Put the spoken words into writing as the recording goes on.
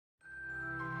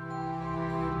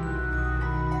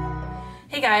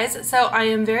Hey guys, so I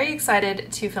am very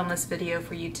excited to film this video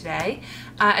for you today.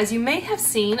 As you may have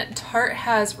seen, Tarte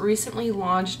has recently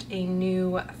launched a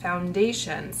new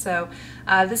foundation. So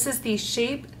this is the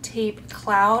Shape Tape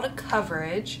Cloud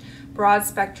Coverage Broad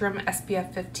Spectrum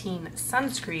SPF 15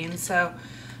 Sunscreen. So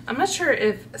I'm not sure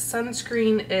if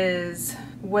sunscreen is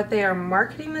what they are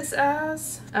marketing this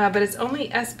as, but it's only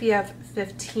SPF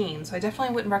 15. So I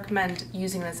definitely wouldn't recommend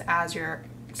using this as your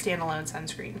standalone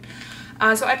sunscreen.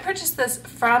 So I purchased this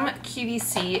from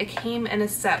QVC. It came in a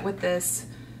set with this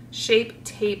Shape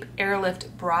Tape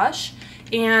Airlift brush,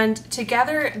 and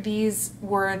together these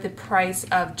were the price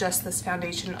of just this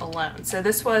foundation alone. So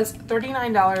this was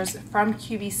 $39 from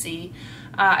QVC.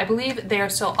 I believe they are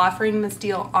still offering this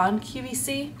deal on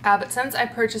QVC, but since I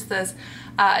purchased this,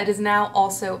 it is now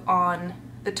also on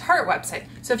the Tarte website.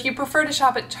 So if you prefer to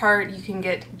shop at Tarte, you can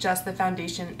get just the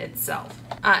foundation itself.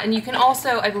 And you can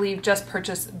also, I believe, just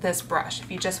purchase this brush.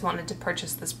 If you just wanted to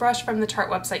purchase this brush from the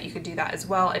Tarte website, you could do that as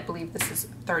well. I believe this is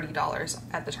 $30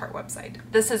 at the Tarte website.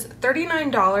 This is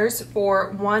 $39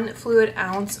 for 1 fluid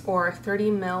ounce or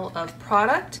 30 ml of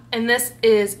product. And this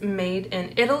is made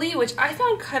in Italy, which I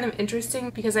found kind of interesting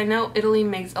because I know Italy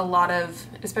makes a lot of,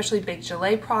 especially baked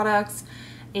gelée products,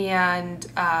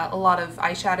 and a lot of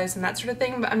eyeshadows and that sort of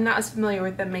thing, but I'm not as familiar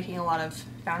with them making a lot of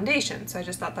foundation, so I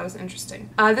just thought that was interesting.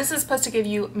 This is supposed to give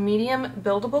you medium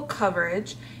buildable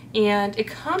coverage, and it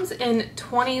comes in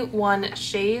 21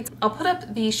 shades. I'll put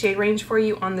up the shade range for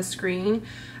you on the screen.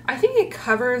 I think it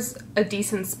covers a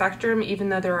decent spectrum even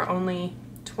though there are only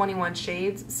 21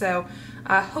 shades, so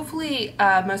hopefully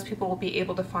most people will be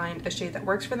able to find a shade that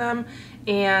works for them,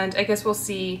 and I guess we'll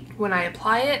see when I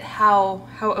apply it how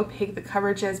opaque the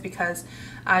coverage is, because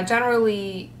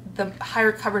generally the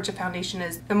higher coverage a foundation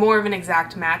is, the more of an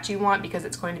exact match you want, because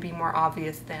it's going to be more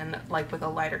obvious than like with a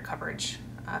lighter coverage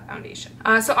foundation.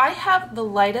 So I have the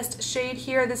lightest shade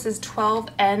here. This is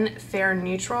 12N Fair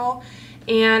Neutral,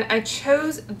 and I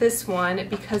chose this one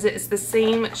because it is the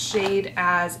same shade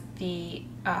as the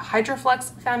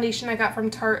Hydroflex foundation I got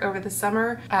from Tarte over the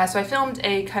summer. So I filmed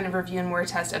a kind of review and wear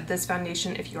test of this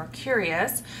foundation if you are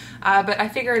curious, but I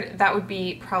figured that would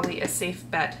be probably a safe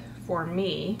bet for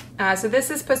me. So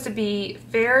this is supposed to be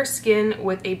fair skin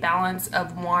with a balance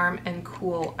of warm and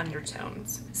cool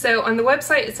undertones. So on the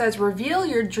website it says, reveal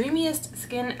your dreamiest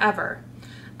skin ever.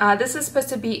 This is supposed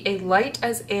to be a light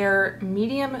as air,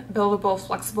 medium buildable,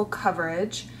 flexible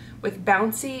coverage with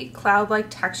bouncy cloud-like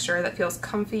texture that feels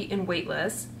comfy and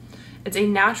weightless. It's a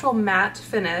natural matte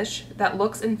finish that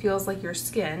looks and feels like your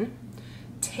skin.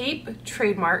 Tape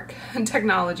trademark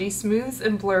technology smooths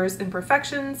and blurs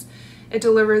imperfections. It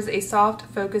delivers a soft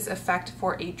focus effect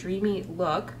for a dreamy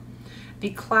look.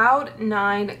 The Cloud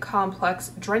 9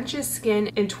 complex drenches skin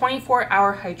in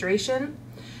 24-hour hydration.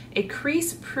 A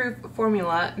crease-proof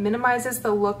formula minimizes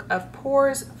the look of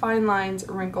pores, fine lines,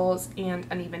 wrinkles, and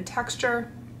uneven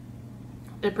texture.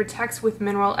 It protects with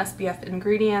mineral SPF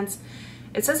ingredients.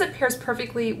 It says it pairs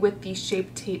perfectly with the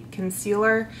Shape Tape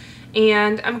Concealer,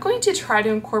 and I'm going to try to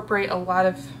incorporate a lot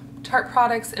of Tarte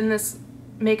products in this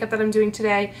makeup that I'm doing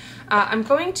today. I'm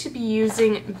going to be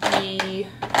using the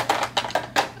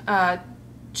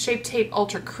Shape Tape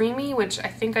Ultra Creamy, which I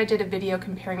think I did a video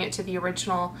comparing it to the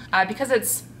original. Because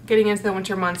it's getting into the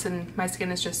winter months and my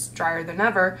skin is just drier than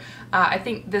ever, I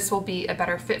think this will be a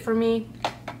better fit for me.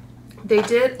 They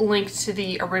did link to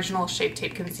the original Shape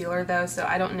Tape Concealer though, so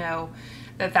I don't know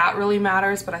that that really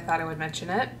matters, but I thought I would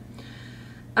mention it.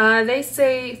 They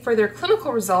say for their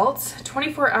clinical results,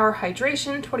 24-hour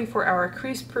hydration, 24-hour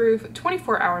crease-proof,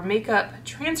 24-hour makeup,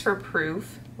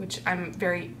 transfer-proof, which I'm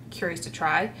very curious to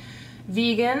try,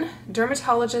 vegan,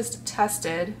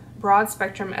 dermatologist-tested,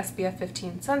 broad-spectrum SPF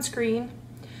 15 sunscreen,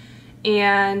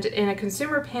 and in a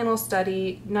consumer panel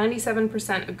study,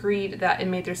 97% agreed that it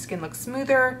made their skin look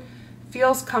smoother,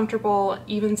 feels comfortable,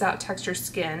 evens out texture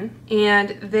skin, and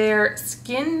their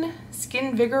skin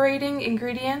vigorating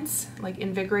ingredients, like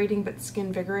invigorating but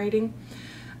skin vigorating,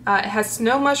 it has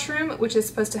snow mushroom, which is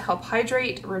supposed to help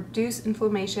hydrate, reduce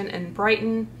inflammation, and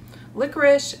brighten.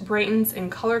 Licorice brightens and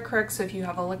color corrects, so if you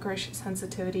have a licorice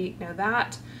sensitivity, know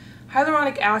that.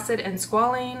 Hyaluronic acid and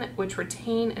squalane, which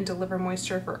retain and deliver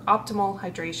moisture for optimal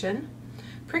hydration.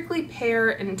 Prickly pear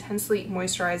intensely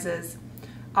moisturizes.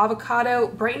 Avocado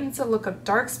brightens the look of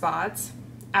dark spots.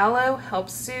 Aloe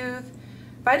helps soothe.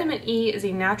 Vitamin E is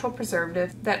a natural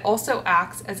preservative that also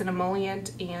acts as an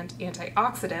emollient and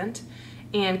antioxidant.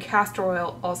 And castor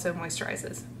oil also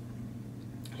moisturizes.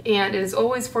 And it is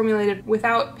always formulated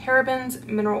without parabens,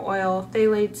 mineral oil,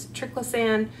 phthalates,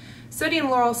 triclosan, sodium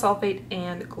lauryl sulfate,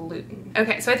 and gluten.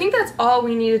 Okay, so I think that's all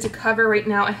we needed to cover right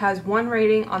now. It has 1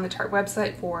 rating on the Tarte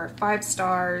website for 5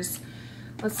 stars.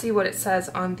 Let's see what it says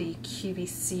on the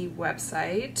QVC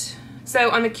website.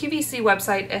 So on the QVC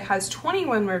website, it has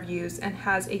 21 reviews and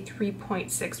has a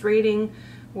 3.6 rating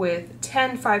with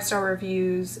 10 5-star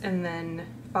reviews and then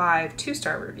 5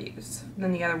 2-star reviews. And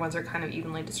then the other ones are kind of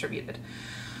evenly distributed.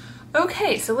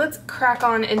 Okay, so let's crack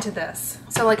on into this.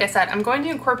 So like I said, I'm going to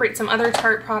incorporate some other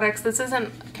Tarte products. This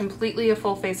isn't completely a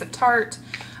full face of Tarte,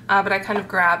 but I kind of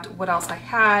grabbed what else I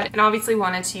had and obviously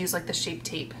wanted to use like the Shape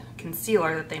Tape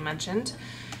concealer that they mentioned.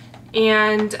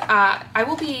 And I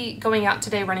will be going out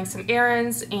today running some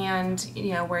errands and,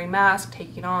 you know, wearing masks,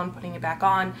 taking it on, putting it back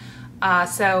on.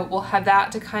 So we'll have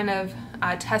that to kind of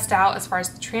test out as far as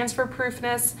the transfer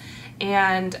proofness.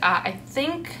 And I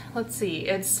think, let's see,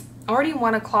 it's already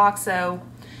 1 o'clock, so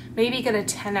maybe get a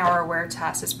 10-hour wear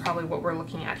test is probably what we're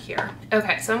looking at here.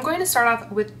 Okay, so I'm going to start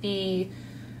off with the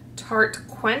Tarte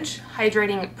Quench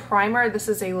Hydrating Primer. This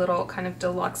is a little kind of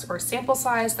deluxe or sample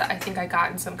size that I think I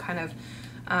got in some kind of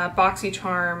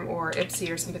BoxyCharm or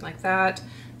Ipsy or something like that.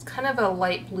 It's kind of a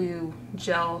light blue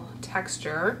gel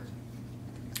texture.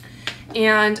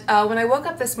 And when I woke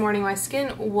up this morning, my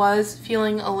skin was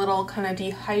feeling a little kind of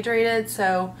dehydrated,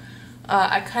 so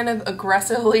I kind of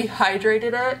aggressively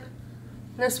hydrated it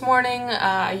this morning.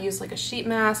 I used like a sheet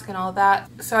mask and all that.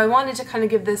 So I wanted to kind of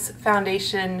give this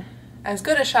foundation as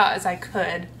good a shot as I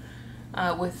could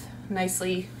with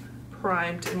nicely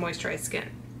primed and moisturized skin.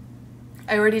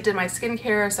 I already did my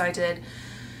skincare, so I did,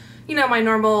 you know, my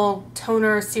normal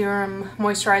toner, serum,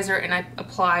 moisturizer, and I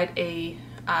applied a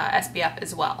SPF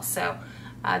as well. So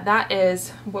that is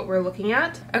what we're looking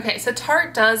at. Okay, so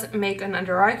Tarte does make an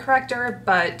under eye corrector,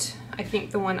 but I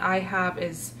think the one I have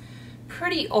is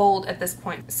pretty old at this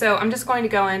point. So I'm just going to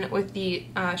go in with the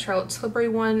Charlotte Tilbury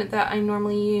one that I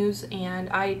normally use, and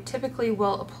I typically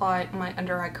will apply my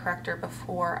under eye corrector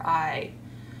before I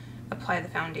apply the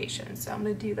foundation. So I'm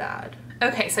gonna do that.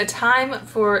 Okay, so time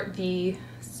for the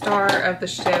star of the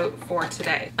show for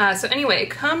today. So anyway,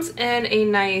 it comes in a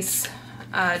nice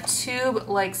tube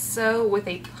like so with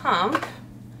a pump.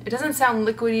 It doesn't sound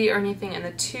liquidy or anything in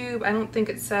the tube. I don't think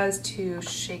it says to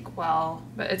shake well,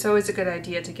 but it's always a good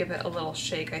idea to give it a little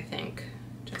shake, I think,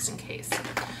 just in case.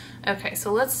 Okay,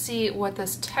 so let's see what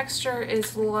this texture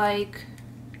is like.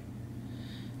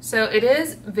 So it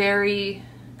is very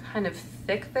kind of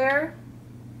thick there.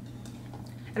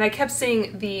 And I kept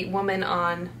seeing the woman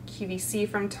on QVC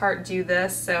from Tarte do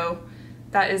this, so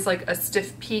that is like a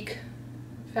stiff peak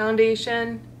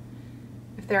foundation,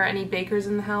 if there are any bakers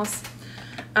in the house.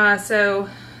 So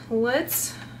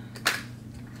let's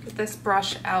get this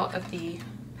brush out of the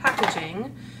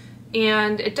packaging.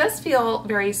 And it does feel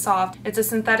very soft. It's a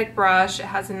synthetic brush. It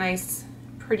has a nice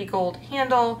pretty gold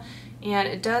handle, and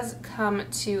it does come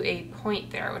to a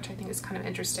point there, which I think is kind of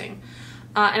interesting.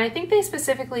 And I think they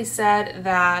specifically said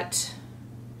that,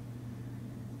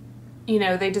 you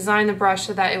know, they designed the brush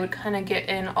so that it would kind of get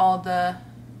in all the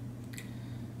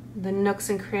nooks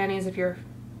and crannies of your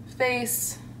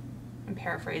face. I'm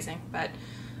paraphrasing, but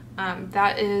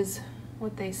that is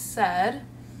what they said.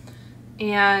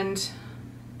 And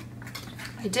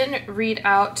I didn't read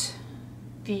out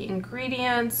the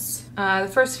ingredients. The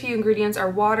first few ingredients are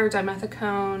water,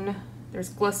 dimethicone, there's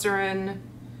glycerin.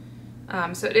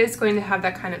 So it is going to have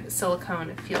that kind of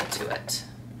silicone feel to it.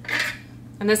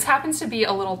 And this happens to be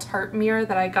a little Tarte mirror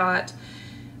that I got.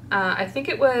 I think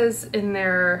it was in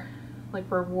their like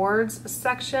rewards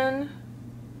section.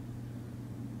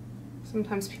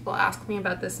 Sometimes people ask me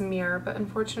about this mirror, but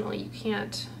unfortunately you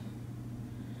can't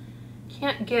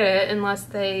get it unless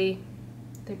they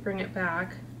bring it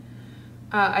back.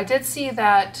 I did see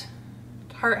that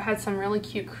Tarte had some really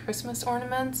cute Christmas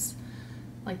ornaments.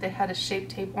 Like they had a Shape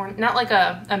Tape ornament, not like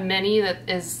a mini that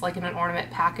is like in an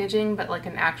ornament packaging, but like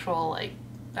an actual, like,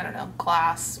 I don't know,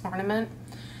 glass ornament.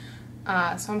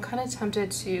 So I'm kind of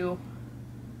tempted to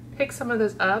pick some of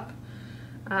those up.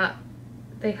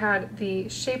 They had the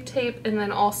Shape Tape and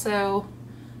then also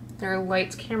their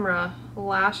Lights Camera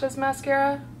Lashes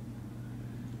mascara,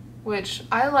 which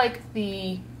I like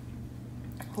the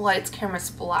Lights Camera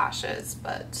Splashes,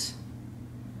 but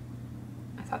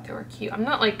I thought they were cute. I'm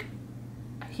not like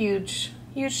huge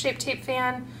Shape Tape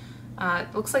fan.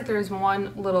 It looks like there's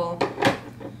one little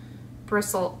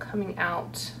bristle coming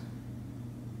out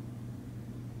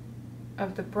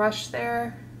of the brush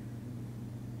there.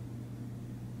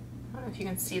 I don't know if you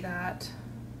can see that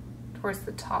towards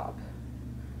the top,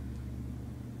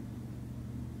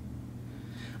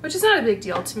 which is not a big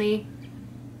deal to me.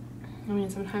 I mean,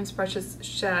 sometimes brushes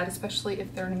shed, especially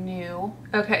if they're new.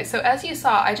 Okay, so as you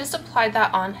saw, I just applied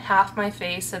that on half my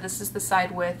face. So this is the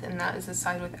side with and that is the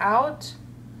side without.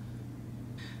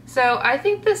 So I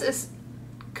think this is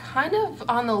kind of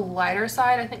on the lighter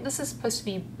side. I think this is supposed to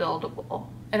be buildable.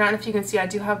 I don't know if you can see, I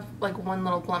do have like one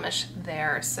little blemish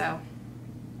there, so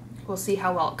we'll see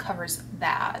how well it covers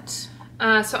that.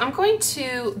 So I'm going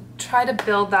to try to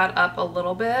build that up a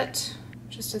little bit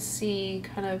just to see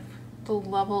kind of the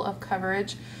level of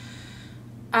coverage.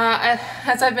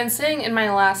 As I've been saying in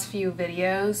my last few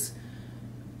videos,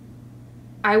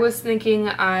 I was thinking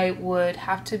I would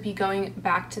have to be going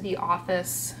back to the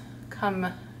office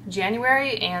come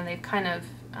January, and they've kind of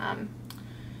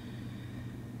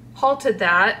halted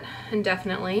that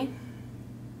indefinitely.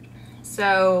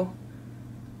 So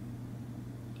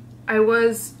I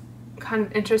was kind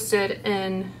of interested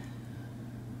in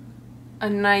a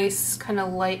nice kind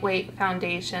of lightweight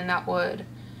foundation that would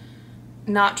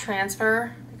not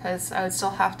transfer, because I would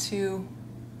still have to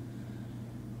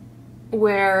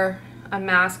wear a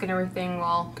mask and everything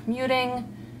while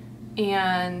commuting,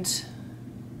 and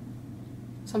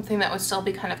something that would still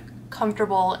be kind of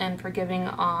comfortable and forgiving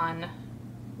on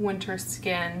winter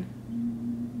skin.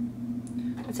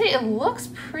 I'd say it looks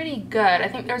pretty good. I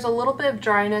think there's a little bit of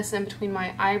dryness in between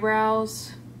my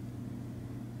eyebrows,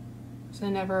 so I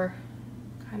never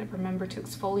kind of remember to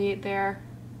exfoliate there.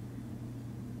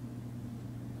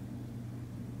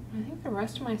 I think the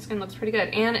rest of my skin looks pretty good,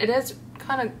 and it is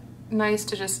kind of nice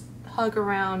to just hug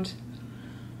around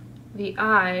the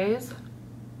eyes.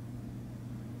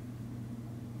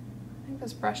 I think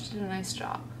this brush did a nice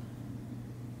job.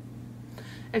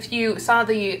 If you saw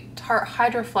the Tarte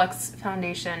Hydroflex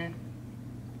foundation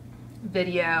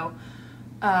video,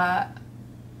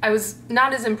 I was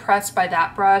not as impressed by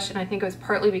that brush, and I think it was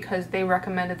partly because they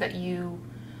recommended that you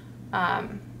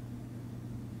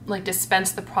like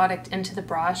dispense the product into the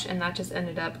brush, and that just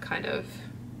ended up kind of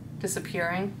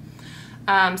disappearing.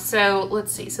 So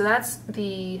let's see, so that's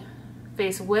the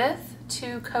face with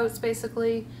 2 coats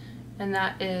basically, and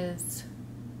that is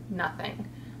nothing.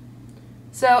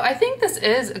 So I think this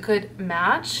is a good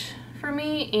match for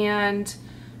me, and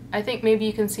I think maybe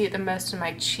you can see it the most in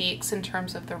my cheeks in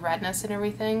terms of the redness and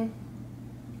everything.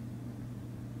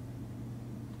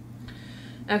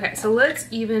 Okay, so let's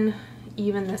even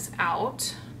this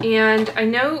out. And I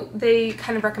know they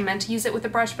kind of recommend to use it with a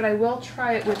brush, but I will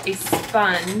try it with a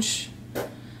sponge,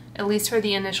 at least for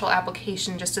the initial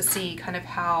application, just to see kind of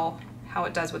how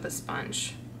it does with a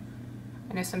sponge.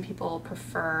 I know some people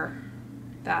prefer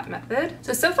that method.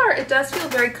 So far it does feel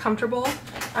very comfortable.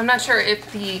 I'm not sure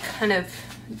if the kind of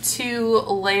 2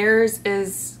 layers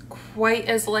is quite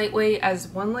as lightweight as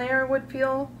 1 layer would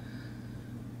feel,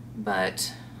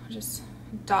 but I'll just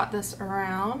dot this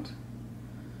around.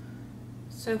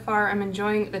 So far I'm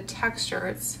enjoying the texture.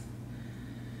 It's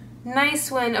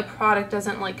nice when a product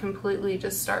doesn't like completely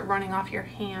just start running off your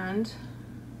hand.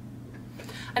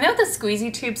 I know with the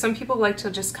squeezy tube, some people like to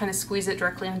just kind of squeeze it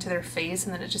directly onto their face,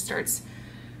 and then it just starts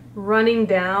running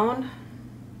down,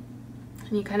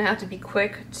 and you kind of have to be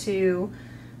quick to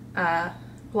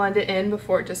blend it in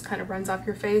before it just kind of runs off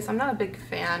your face. I'm not a big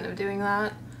fan of doing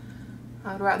that.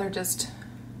 I'd rather just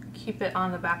keep it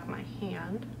on the back of my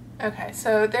hand. Okay,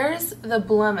 so there's the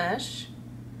blemish.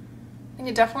 I think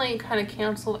it definitely kind of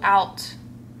canceled out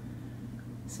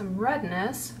some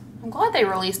redness. I'm glad they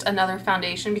released another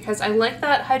foundation because I like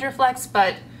that Hydroflex,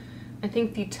 but I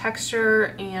think the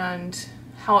texture and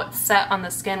how it's set on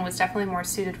the skin was definitely more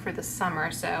suited for the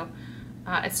summer, so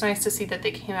it's nice to see that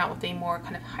they came out with a more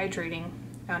kind of hydrating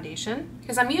foundation,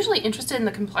 because I'm usually interested in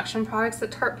the complexion products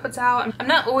that Tarte puts out. I'm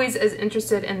not always as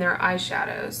interested in their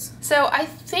eyeshadows. So I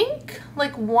think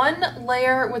like 1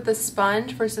 layer with the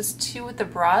sponge versus 2 with the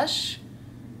brush,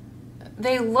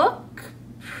 they look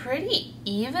pretty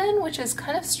even, which is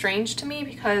kind of strange to me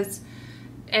because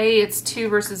A, it's 2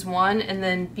 versus 1, and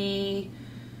then B,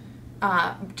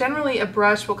 generally a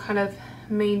brush will kind of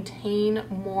maintain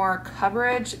more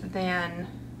coverage than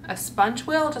a sponge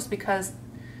will, just because,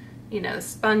 you know, the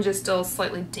sponge is still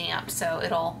slightly damp, so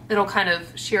it'll kind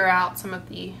of shear out some of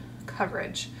the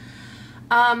coverage.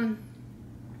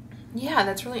 Yeah,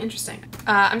 that's really interesting.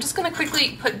 I'm just gonna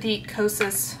quickly put the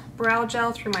Kosas brow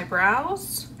gel through my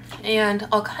brows, and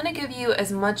I'll kind of give you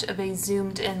as much of a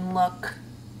zoomed in look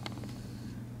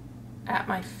at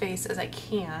my face as I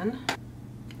can.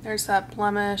 There's that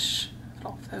blemish,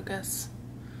 it'll focus.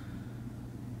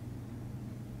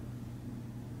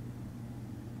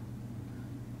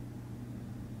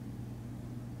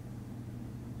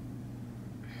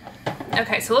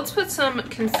 Okay, so let's put some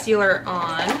concealer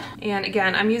on. And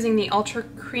again, I'm using the Ultra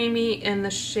Creamy in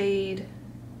the shade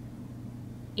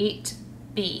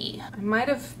 8B. I might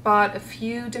have bought a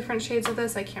few different shades of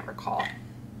this, I can't recall.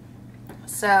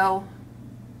 So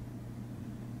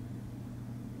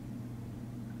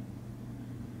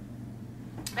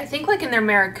I think like in their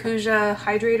Maracuja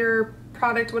hydrator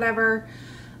product, whatever,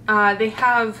 they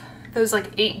have those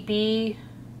like 8B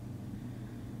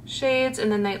shades,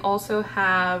 and then they also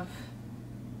have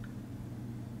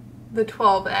the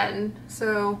 12N.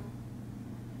 So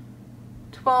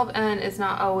 12N is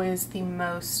not always the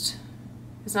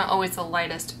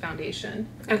lightest foundation.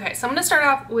 Okay, so I'm gonna start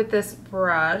off with this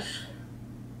brush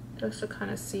just to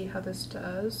kind of see how this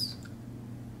does.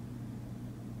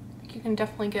 I think you can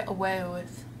definitely get away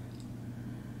with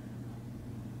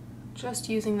just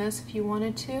using this if you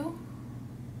wanted to.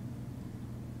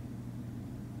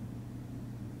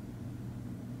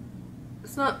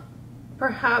 It's not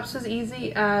perhaps as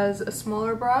easy as a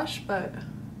smaller brush, but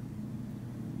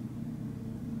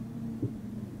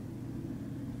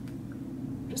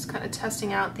just kind of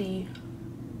testing out the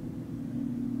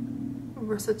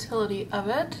versatility of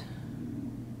it.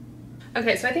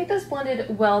 Okay, so I think this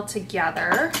blended well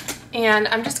together, and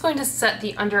I'm just going to set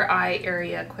the under eye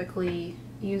area quickly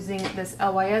using this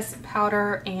LYS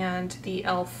powder and the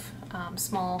e.l.f.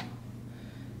 Small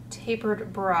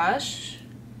tapered brush,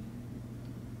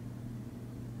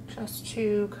 just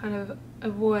to kind of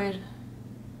avoid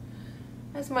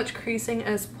as much creasing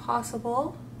as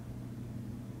possible.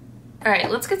 All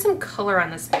right, let's get some color on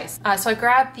this face. So I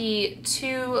grabbed the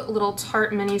two little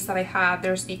Tarte minis that I have.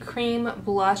 There's the cream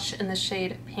blush in the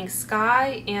shade Pink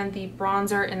Sky and the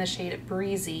bronzer in the shade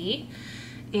Breezy.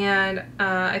 And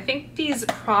I think these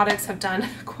products have done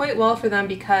quite well for them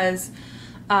because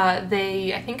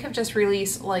they, I think, have just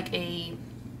released like a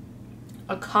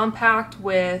compact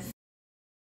with,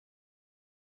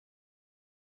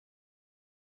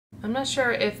 I'm not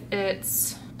sure if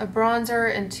it's a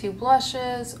bronzer and two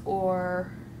blushes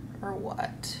or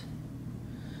what.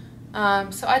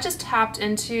 So I just tapped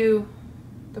into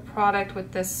the product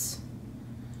with this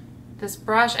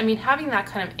brush. I mean, having that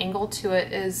kind of angle to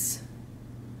it is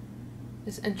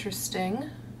interesting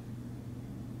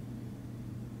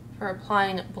for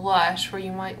applying blush where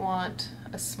you might want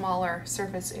a smaller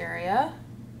surface area.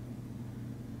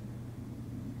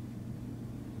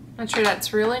 Not sure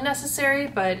that's really necessary,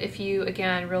 but if you,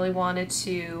 again, really wanted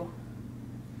to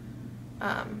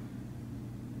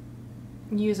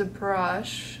use a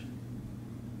brush,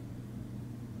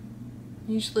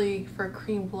 usually for a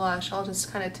cream blush, I'll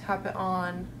just kind of tap it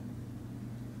on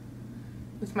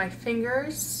with my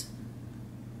fingers.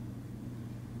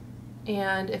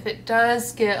 And if it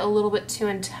does get a little bit too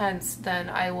intense, then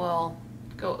I will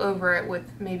go over it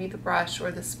with maybe the brush or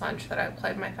the sponge that I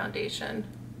applied my foundation.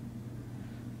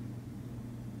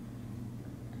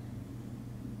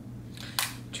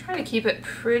 Try to keep it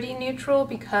pretty neutral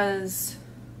because,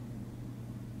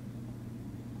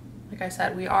 like I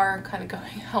said, we are kind of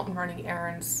going out and running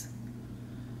errands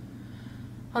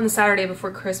on the Saturday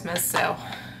before Christmas, so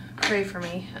pray for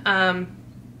me.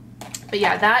 But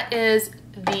yeah, that is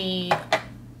the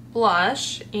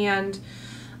blush, and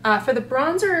for the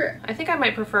bronzer, I think I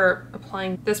might prefer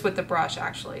applying this with the brush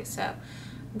actually. So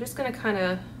I'm just gonna kind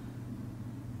of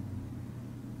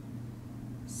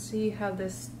see how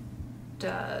this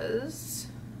does.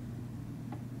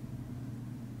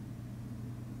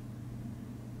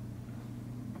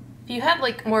 If you had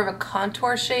like more of a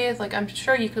contour shade, like I'm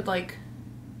sure you could like,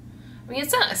 I mean,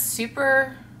 it's not a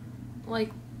super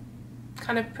like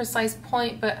kind of precise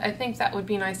point, but I think that would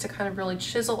be nice to kind of really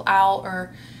chisel out.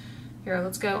 Or here,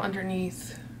 let's go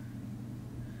underneath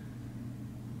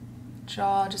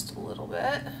jaw just a little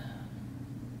bit.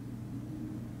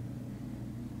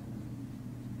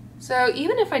 So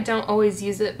even if I don't always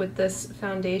use it with this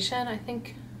foundation, I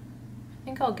think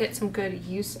I'll get some good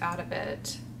use out of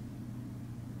it.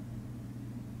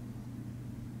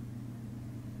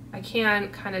 I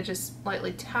can kind of just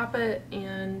lightly tap it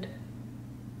and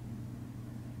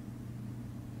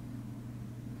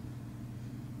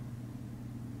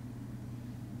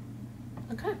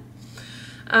okay.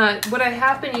 What I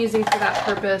have been using for that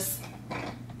purpose,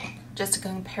 just to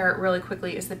compare it really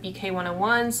quickly, is the BK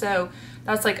 101. So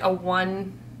that's like a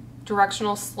one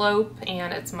directional slope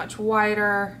and it's much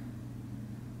wider.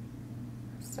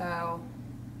 So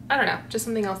I don't know, just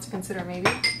something else to consider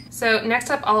maybe. So next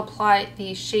up, I'll apply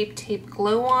the Shape Tape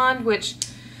Glow Wand, which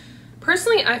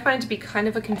personally I find to be kind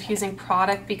of a confusing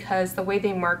product because the way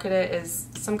they market it is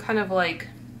some kind of like,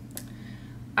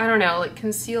 I don't know, like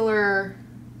concealer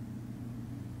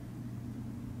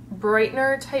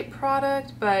brightener type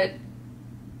product, but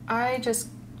I just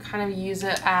kind of use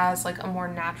it as like a more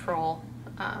natural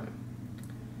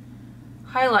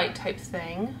highlight type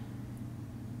thing.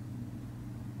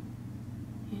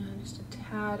 And just a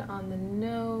tad on the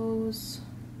nose.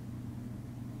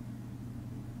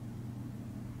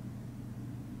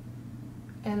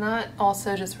 And that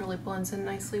also just really blends in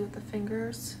nicely with the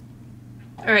fingers.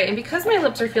 All right, and because my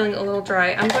lips are feeling a little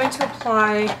dry, I'm going to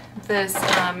apply this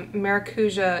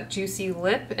Maracuja Juicy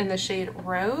Lip in the shade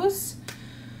Rose.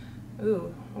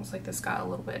 Ooh, looks like this got a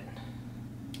little bit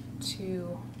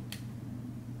too...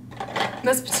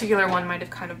 This particular one might have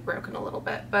kind of broken a little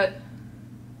bit, but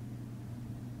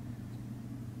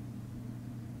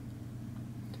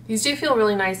these do feel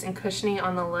really nice and cushiony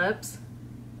on the lips.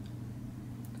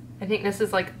 I think this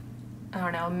is like, I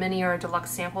don't know, a mini or a deluxe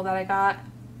sample that I got.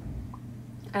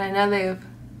 And I know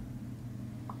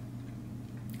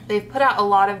they've put out a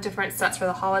lot of different sets for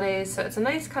the holidays, so it's a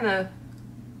nice kind of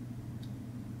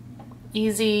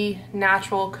easy,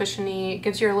 natural, cushiony. It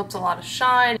gives your lips a lot of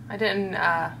shine. I didn't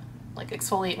like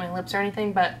exfoliate my lips or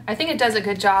anything, but I think it does a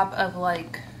good job of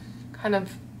like kind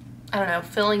of, I don't know,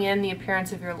 filling in the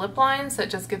appearance of your lip line, so it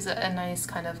just gives it a nice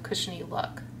kind of cushiony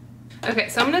look. Okay,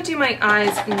 so I'm gonna do my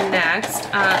eyes next.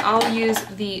 I'll use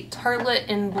the Tartelette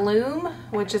in Bloom,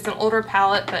 which is an older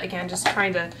palette, but again, just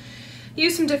trying to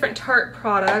use some different Tarte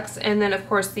products. And then of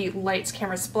course the Lights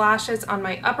Camera Splashes on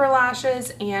my upper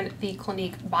lashes and the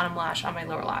Clinique Bottom Lash on my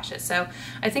lower lashes. So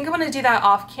I think I'm gonna do that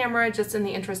off camera just in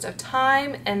the interest of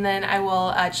time, and then I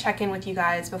will check in with you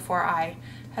guys before I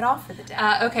head off for the day.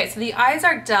 Okay, so the eyes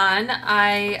are done.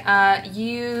 I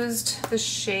used the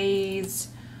shades,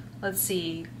 let's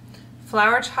see,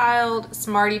 Flower Child,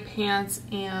 Smarty Pants,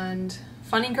 and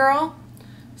Funny Girl.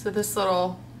 So this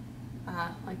little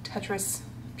like Tetris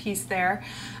piece there,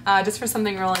 just for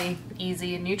something really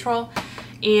easy and neutral.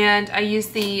 And I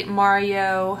used the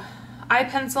Mario eye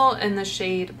pencil in the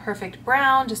shade Perfect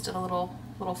Brown, just did a little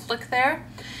flick there.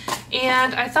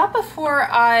 And I thought before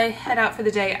I head out for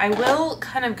the day, I will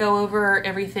kind of go over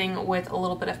everything with a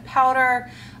little bit of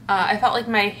powder. I felt like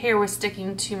my hair was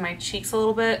sticking to my cheeks a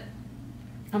little bit.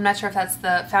 I'm not sure if that's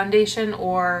the foundation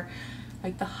or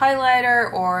like the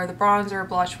highlighter or the bronzer,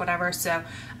 blush, whatever. So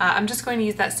I'm just going to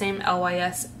use that same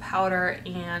LYS powder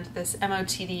and this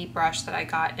MOTD brush that I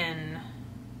got in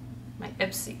my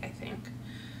Ipsy, I think.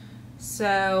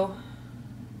 So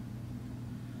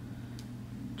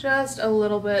just a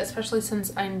little bit, especially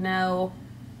since I know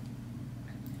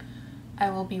I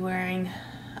will be wearing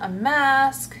a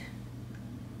mask,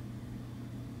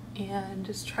 and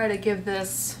just try to give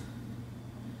this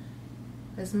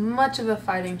as much of a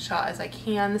fighting shot as I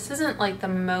can. This isn't like the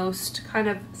most kind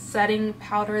of setting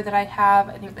powder that I have.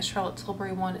 I think the Charlotte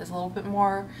Tilbury one is a little bit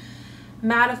more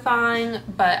mattifying,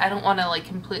 but I don't want to like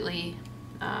completely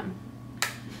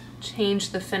change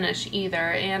the finish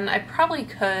either. And I probably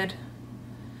could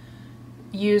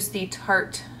use the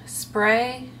Tarte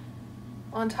spray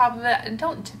on top of it. I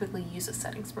don't typically use a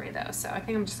setting spray though, so I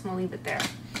think I'm just gonna leave it there.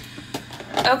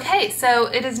 Okay, so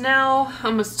it is now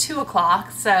almost 2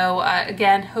 o'clock, so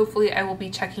again, hopefully I will be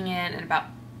checking in about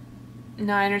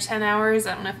 9 or 10 hours.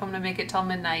 I don't know if I'm gonna make it till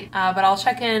midnight, but I'll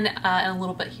check in a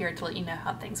little bit here to let you know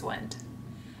how things went.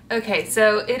 Okay,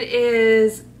 so it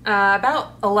is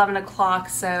about 11 o'clock,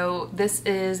 so this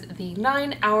is the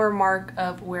 9-hour mark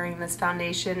of wearing this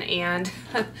foundation, and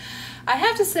I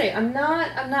have to say, I'm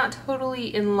not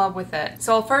totally in love with it.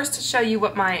 So I'll first show you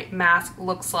what my mask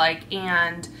looks like,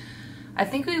 and I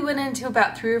think we went into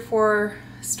about 3 or 4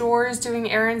 stores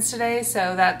doing errands today,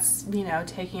 so that's, you know,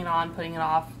 taking it on, putting it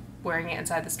off, wearing it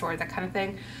inside the store, that kind of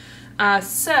thing.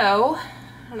 So,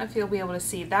 I don't know if you'll be able to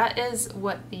see, that is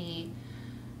what the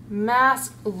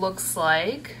mask looks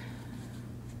like.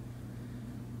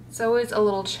 It's always a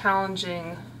little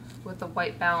challenging with the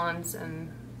white balance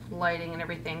and lighting and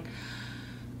everything.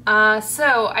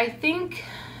 So I think,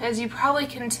 as you probably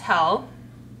can tell,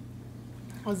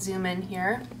 I'll zoom in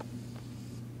here.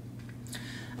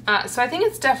 So I think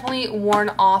it's definitely worn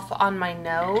off on my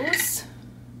nose.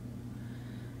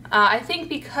 I think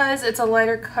because it's a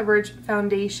lighter coverage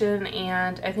foundation,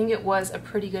 and I think it was a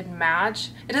pretty good match.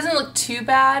 It doesn't look too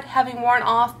bad having worn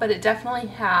off, but it definitely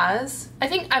has. I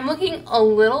think I'm looking a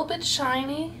little bit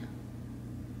shiny,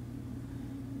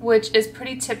 which is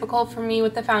pretty typical for me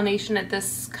with the foundation at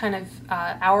this kind of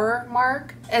hour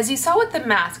mark. As you saw with the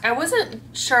mask, I wasn't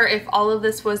sure if all of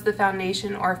this was the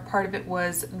foundation or if part of it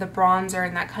was the bronzer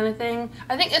and that kind of thing.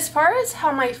 I think as far as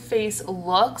how my face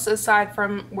looks, aside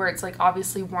from where it's like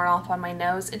obviously worn off on my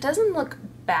nose, it doesn't look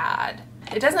bad.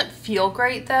 It doesn't feel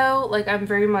great though. Like, I'm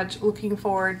very much looking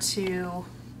forward to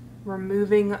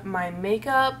removing my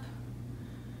makeup.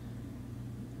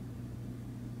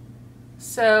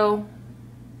 So,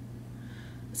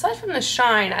 aside from the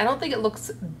shine, I don't think it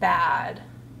looks bad.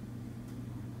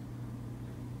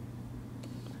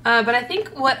 But I think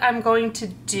what I'm going to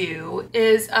do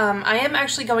is I am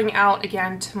actually going out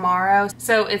again tomorrow.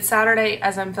 So it's Saturday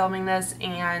as I'm filming this,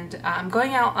 and I'm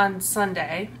going out on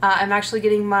Sunday. I'm actually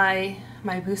getting my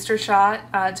booster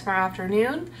shot tomorrow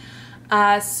afternoon.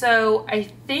 So I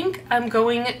think I'm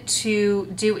going to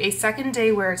do a second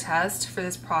day wear test for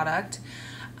this product.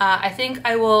 I think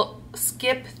I will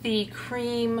skip the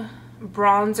cream,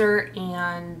 bronzer,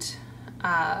 and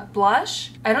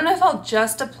blush. I don't know if I'll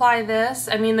just apply this.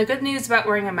 I mean, the good news about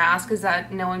wearing a mask is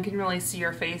that no one can really see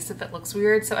your face if it looks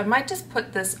weird, so I might just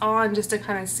put this on just to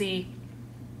kind of see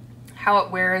how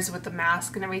it wears with the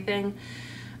mask and everything.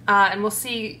 And we'll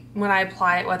see when I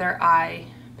apply it whether I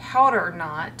powder or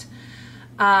not.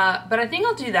 But I think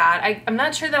I'll do that. I'm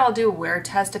not sure that I'll do a wear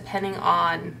test depending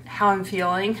on how I'm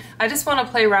feeling. I just want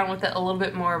to play around with it a little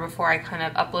bit more before I kind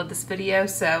of upload this video.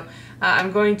 So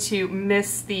I'm going to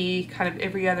miss the kind of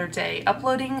every other day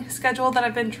uploading schedule that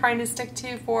I've been trying to stick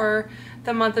to for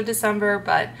the month of December.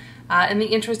 But in the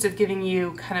interest of giving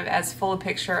you kind of as full a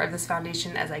picture of this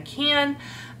foundation as I can,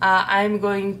 I'm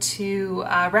going to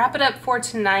wrap it up for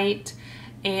tonight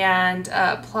and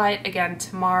apply it again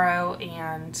tomorrow.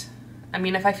 And I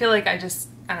mean, if I feel like I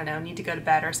don't know, need to go to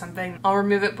bed or something, I'll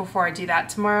remove it before I do that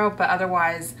tomorrow, but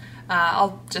otherwise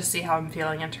I'll just see how I'm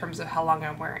feeling in terms of how long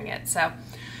I'm wearing it. So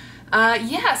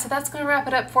yeah, so that's gonna wrap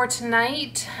it up for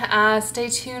tonight. Stay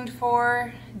tuned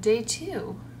for day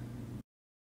 2.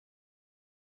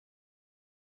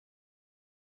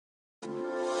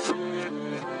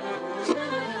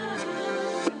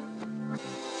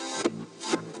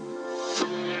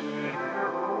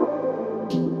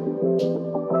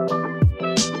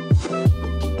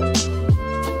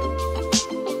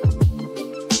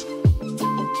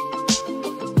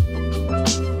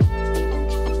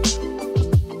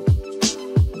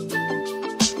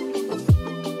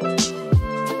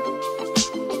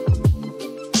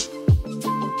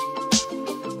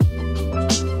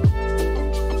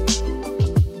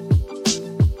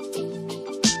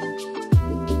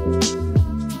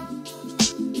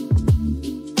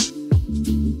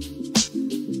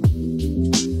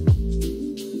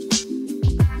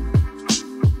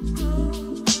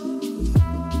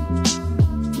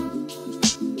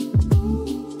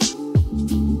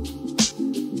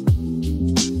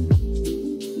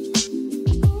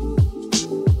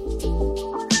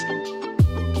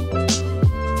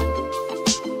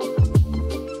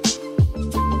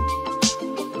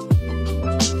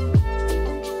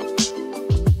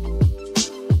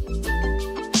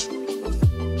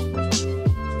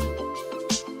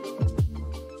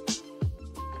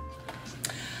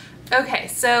 Okay,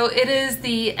 so it is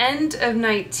the end of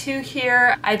night 2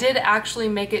 here. I did actually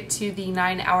make it to the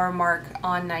 9-hour mark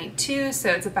on night 2, so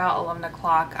it's about 11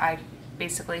 o'clock. I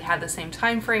basically had the same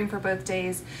time frame for both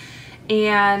days.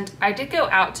 And I did go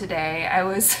out today. I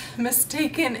was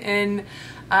mistaken in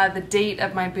the date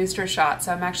of my booster shot,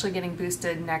 so I'm actually getting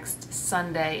boosted next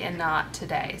Sunday and not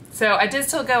today. So I did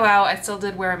still go out, I still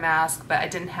did wear a mask, but I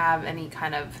didn't have any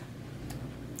kind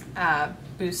of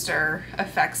booster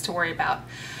effects to worry about.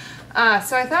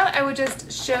 So I thought I would just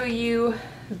show you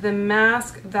the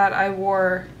mask that I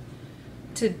wore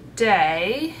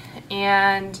today,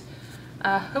 and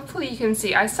hopefully you can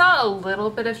see. I saw a little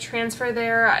bit of transfer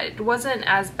there. It wasn't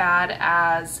as bad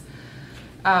as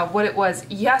what it was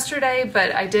yesterday,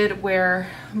 but I did wear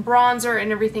bronzer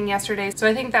and everything yesterday, so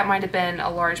I think that might have been a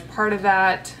large part of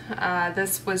that.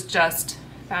 This was just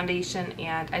foundation,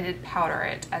 and I did powder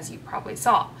it, as you probably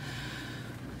saw.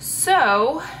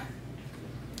 So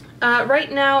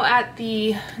right now at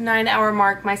the 9-hour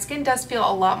mark, my skin does feel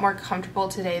a lot more comfortable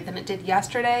today than it did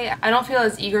yesterday. I don't feel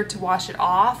as eager to wash it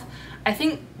off. I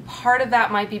think part of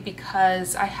that might be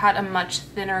because I had a much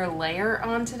thinner layer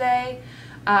on today.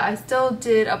 I still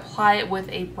did apply it with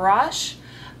a brush,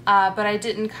 but I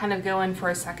didn't kind of go in for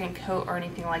a second coat or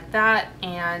anything like that,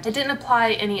 and I didn't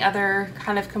apply any other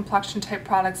kind of complexion type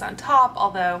products on top,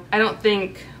 although I don't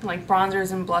think like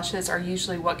bronzers and blushes are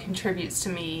usually what contributes to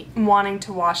me wanting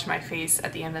to wash my face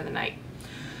at the end of the night.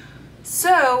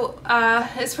 So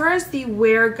as far as the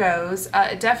wear goes,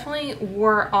 it definitely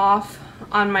wore off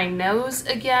on my nose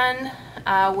again,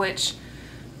 which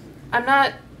I'm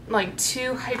not like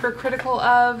too hypercritical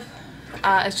of.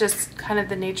 It's just kind of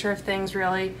the nature of things,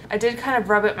 really. I did kind of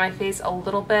rub it in my face a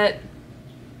little bit.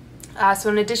 So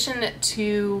in addition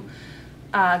to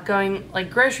going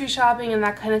like grocery shopping and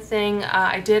that kind of thing,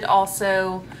 I did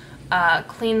also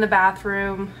clean the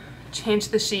bathroom, change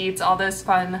the sheets, all those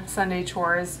fun Sunday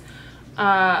chores.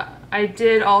 I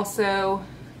did also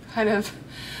kind of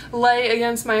lay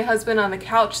against my husband on the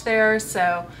couch there,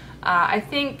 so I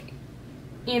think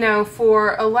you know,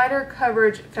 for a lighter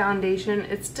coverage foundation,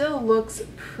 it still looks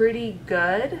pretty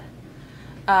good.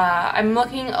 I'm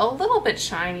looking a little bit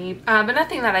shiny, but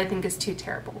nothing that I think is too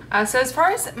terrible. So as far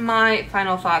as my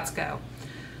final thoughts go,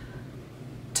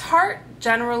 Tarte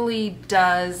generally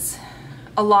does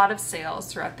a lot of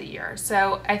sales throughout the year.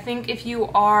 So I think if you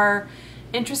are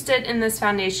interested in this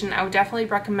foundation, I would definitely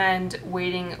recommend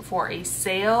waiting for a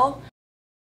sale.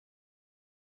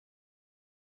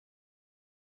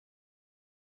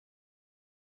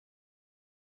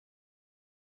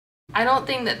 I don't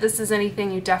think that this is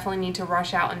anything you definitely need to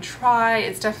rush out and try.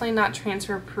 It's definitely not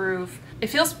transfer proof. It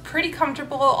feels pretty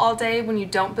comfortable all day when you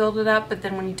don't build it up, but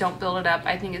then when you don't build it up,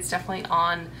 I think it's definitely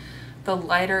on the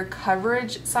lighter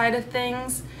coverage side of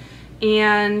things.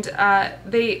 And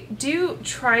they do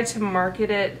try to market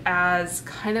it as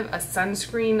kind of a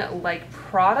sunscreen-like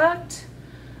product.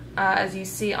 As you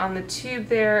see on the tube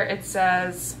there, it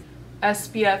says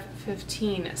SPF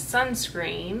 15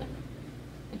 sunscreen.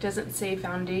 It doesn't say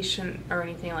foundation or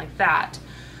anything like that.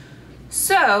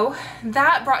 So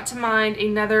that brought to mind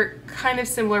another kind of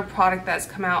similar product that's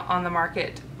come out on the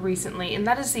market recently, and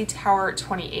that is the Tower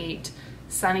 28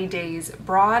 Sunny Days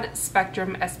Broad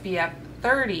Spectrum SPF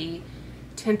 30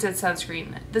 tinted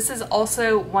sunscreen. This is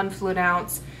also 1 fluid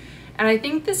ounce, and I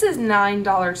think this is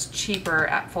 $9 cheaper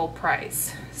at full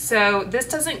price. So this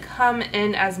doesn't come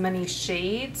in as many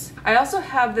shades. I also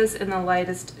have this in the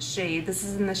lightest shade. This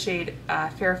is in the shade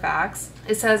Fairfax.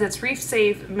 It says it's reef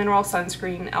safe, mineral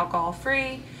sunscreen, alcohol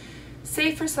free,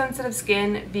 safe for sensitive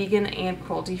skin, vegan and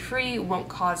cruelty free, won't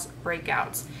cause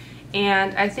breakouts.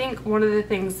 And I think one of the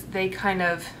things they kind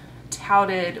of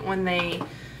touted when they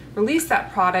released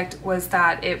that product was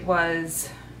that it was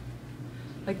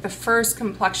like the first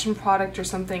complexion product or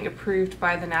something approved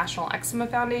by the National Eczema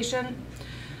Foundation.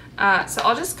 So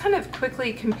I'll just kind of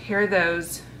quickly compare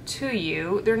those to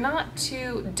you. They're not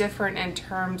too different in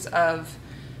terms of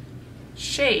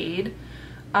shade.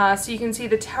 So you can see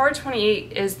the Tower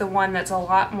 28 is the one that's a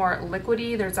lot more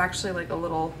liquidy. There's actually like a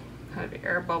little kind of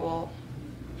air bubble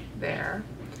there.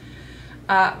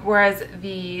 Whereas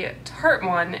the Tarte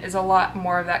one is a lot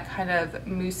more of that kind of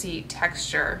moussey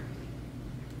texture.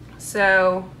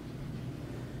 So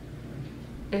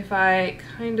if I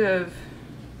kind of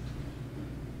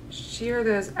shear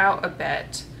those out a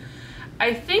bit,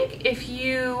 I think if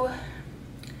you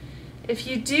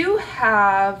do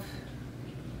have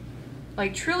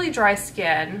like truly dry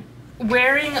skin,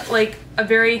 wearing like a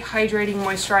very hydrating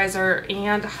moisturizer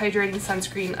and hydrating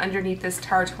sunscreen underneath this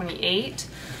Tower 28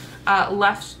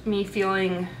 left me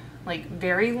feeling like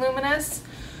very luminous.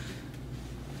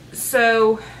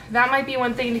 So that might be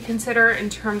one thing to consider in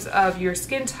terms of your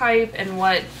skin type and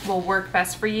what will work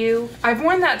best for you. I've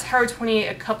worn that Tower 28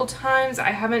 a couple times.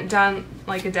 I haven't done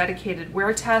like a dedicated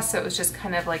wear test, so it was just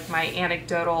kind of like my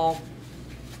anecdotal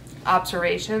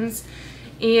observations.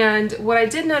 And what I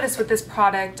did notice with this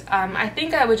product, I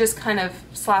think I would just kind of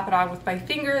slap it on with my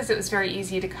fingers. It was very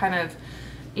easy to kind of,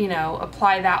 you know,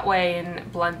 apply that way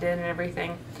and blend in and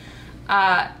everything.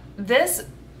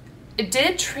 It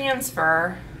did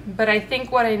transfer, but I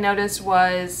think what I noticed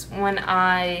was when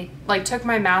I like took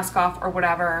my mask off or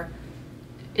whatever,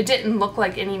 it didn't look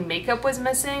like any makeup was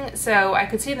missing. So I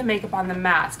could see the makeup on the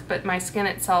mask, but my skin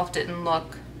itself didn't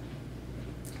look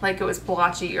like it was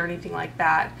blotchy or anything like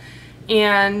that.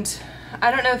 And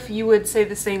I don't know if you would say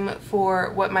the same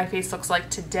for what my face looks like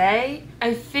today.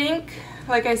 I think,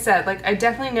 like I said, like I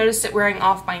definitely noticed it wearing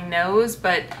off my nose,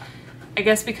 but I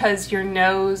guess because your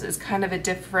nose is kind of a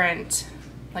different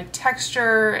like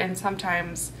texture and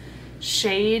sometimes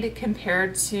shade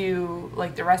compared to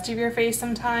like the rest of your face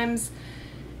sometimes,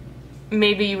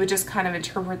 maybe you would just kind of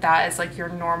interpret that as like your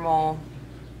normal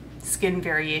skin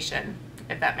variation,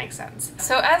 if that makes sense.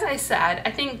 So as I said,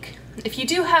 I think if you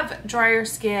do have drier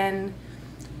skin,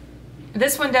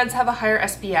 this one does have a higher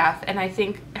SPF, and I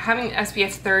think having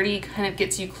SPF 30 kind of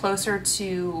gets you closer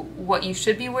to what you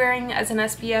should be wearing as an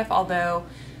SPF, although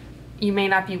you may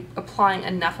not be applying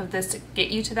enough of this to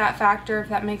get you to that factor, if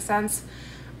that makes sense,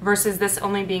 versus this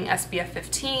only being SPF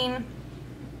 15.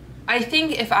 I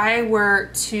think if I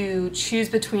were to choose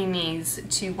between these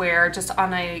to wear just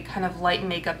on a kind of light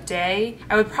makeup day,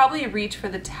 I would probably reach for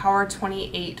the Tower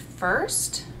 28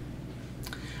 first.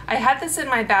 I had this in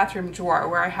my bathroom drawer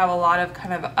where I have a lot of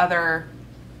kind of other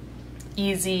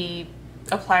easy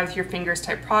apply with your fingers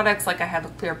type products. Like I have a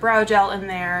clear brow gel in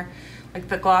there, like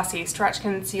the Glossier Stretch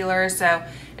Concealer. So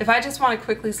if I just want to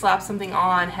quickly slap something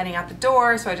on heading out the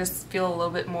door, so I just feel a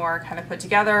little bit more kind of put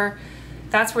together,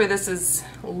 that's where this is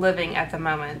living at the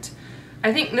moment.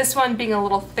 I think this one being a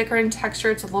little thicker in texture,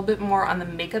 it's a little bit more on the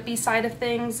makeup-y side of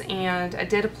things, and I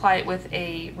did apply it with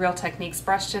a Real Techniques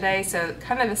brush today, so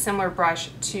kind of a similar brush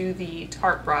to the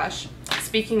Tarte brush.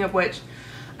 Speaking of which,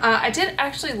 I did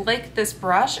actually like this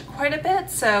brush quite a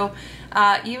bit, so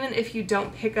even if you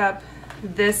don't pick up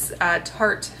this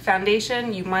Tarte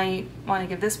foundation, you might want to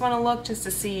give this one a look just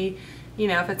to see, you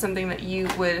know, if it's something that you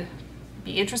would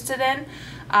be interested in.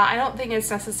 I don't think it's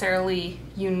necessarily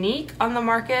unique on the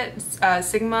market.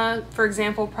 Sigma, for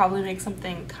example, probably makes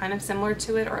something kind of similar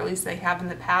to it, or at least they have in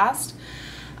the past.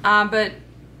 But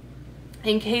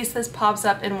in case this pops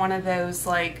up in one of those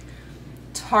like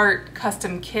Tarte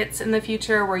custom kits in the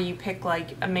future where you pick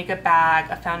like a makeup bag,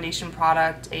 a foundation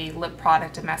product, a lip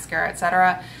product, a mascara,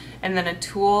 etc., and then a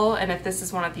tool, and if this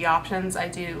is one of the options, I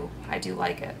do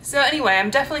like it. So anyway, I'm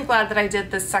definitely glad that I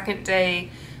did this second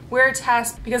day wear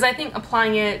test, because I think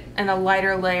applying it in a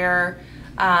lighter layer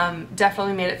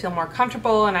definitely made it feel more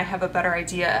comfortable, and I have a better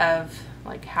idea of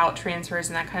like how it transfers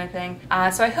and that kind of thing.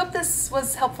 So I hope this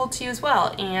was helpful to you as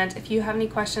well, and if you have any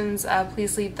questions,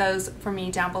 please leave those for me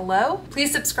down below.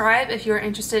 Please subscribe if you're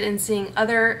interested in seeing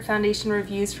other foundation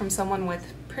reviews from someone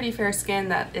with pretty fair skin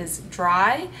that is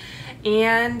dry,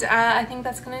 and I think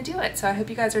that's gonna do it. So I hope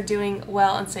you guys are doing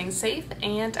well and staying safe,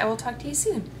 and I will talk to you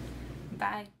soon.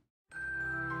 Bye.